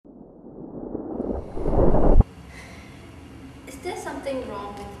there something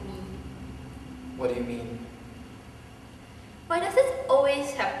wrong with me? What do you mean? Why does this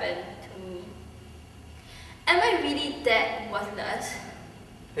always happen to me? Am I really that worthless?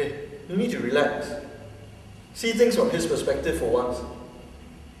 Hey, you need to relax. See things from his perspective for once.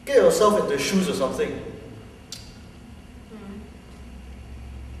 Get yourself into his shoes or something.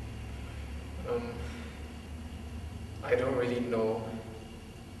 I don't really know,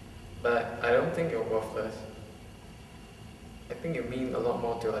 but I don't think you're worthless. I think you mean a lot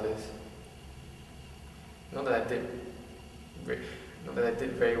more to others. Not that I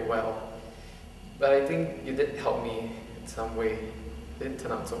did very well, but I think you did help me in some way. It didn't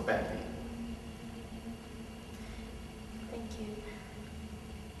turn out so badly. Thank you.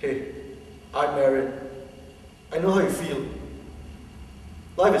 Hey, I'm married. I know how you feel.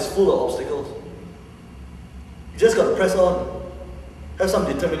 Life is full of obstacles. You just gotta press on. Have some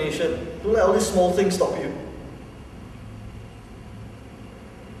determination. Don't let all these small things stop you.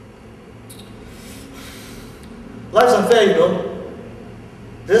 Life's unfair, you know.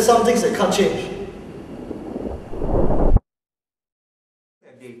 There's some things that can't change.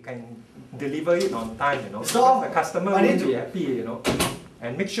 They can deliver it on time, you know. Stop! The customer will be happy, you know.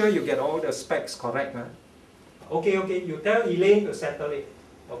 And make sure you get all the specs correct. Huh? Okay, you tell Elaine to settle it.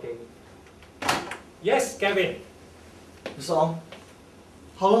 Okay. Yes, Kevin. Mr. Ong,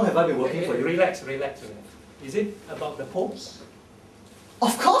 how long have I been working for you? Relax. Is it about the post?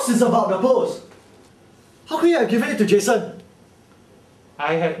 Of course it's about the post! How could you have given it to Jason?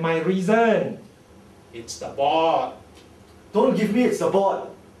 I had my reason. It's the board. Don't give me it's the board.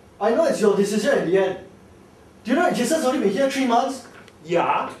 I know it's your decision at the end. Do you know that Jason's only been here 3 months?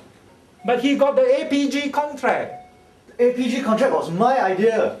 Yeah, but he got the APG contract. The APG contract was my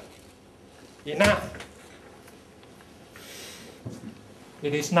idea. Enough.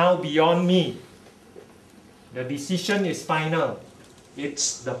 It is now beyond me. The decision is final.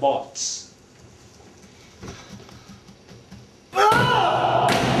 It's the board's.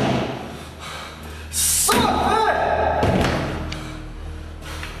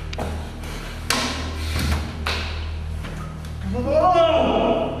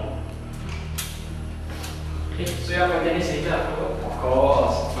 So you have Dennis later? Of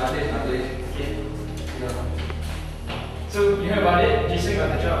course. Monday. Okay. Yeah. So you heard about it? Jason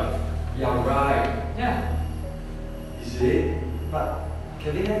got the job. Yeah, right. Yeah. Is it? But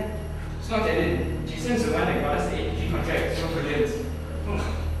Kevin, It's not Kevin. Jason's the one that got us the APG contract. So brilliant.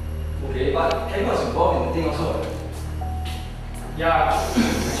 okay, but Kevin was involved in the thing also. Yeah.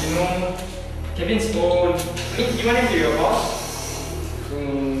 But you know, Kevin's old. You want him to be your boss?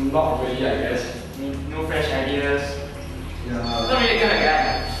 Not really, I guess. No fresh ideas. Yeah. Not really the kind of guy.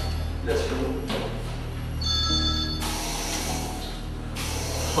 That's true.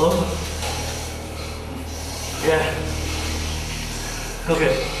 Hello? Yeah.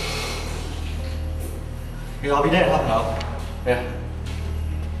 Okay. Yeah, I'll be there in half an hour. Yeah.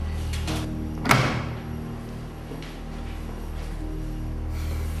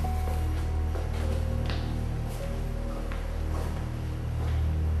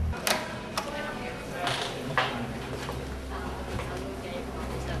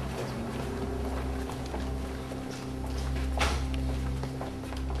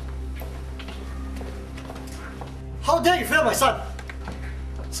 How dare you fail my son?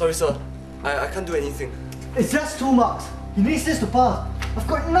 Sorry, sir. I can't do anything. It's just 2 marks. He needs this to pass. I've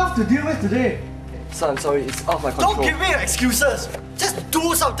got enough to deal with today. Sir, I'm sorry. It's out of my control. Don't give me excuses. Just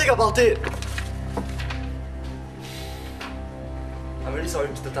do something about it. I'm really sorry,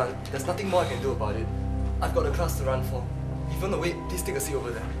 Mr. Tan. There's nothing more I can do about it. I've got a class to run for. If you want to wait, please take a seat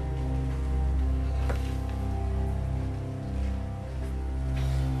over there.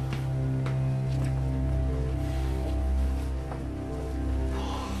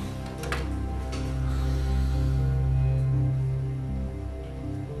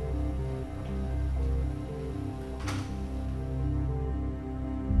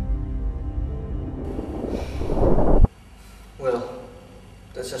 Well,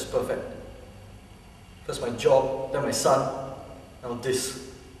 that's just perfect. First my job, then my son, now this.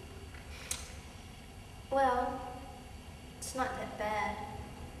 Well, it's not that bad.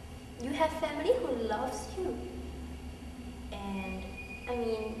 You have family who loves you. And, I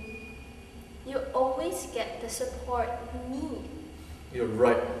mean, you always get the support you need. You're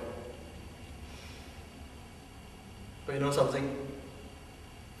right. But you know something?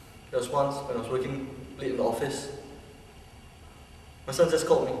 There was once when I was working late in the office, my son just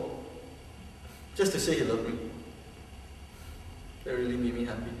called me. Just to say he loved me. That really made me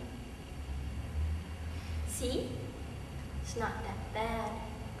happy. See? It's not that bad.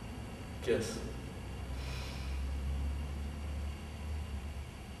 Guess.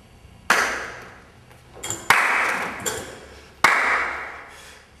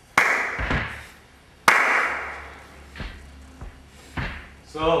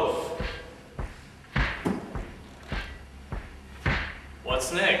 So,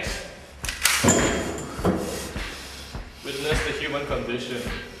 what's next? Witness the human condition.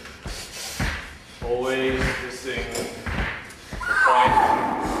 Always missing the point.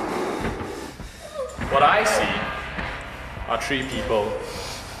 What I see are three people,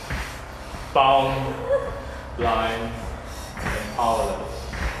 bound, blind, and powerless.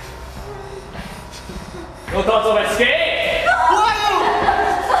 No thoughts of escape! Who are you?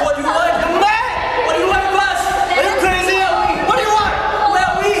 What do you want? You're mad! What do you want from us? Are you crazy? What do you want? Where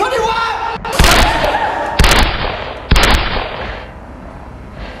are we? What do you want?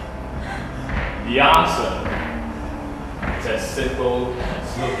 The answer is as simple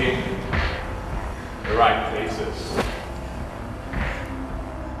as looking in the right places.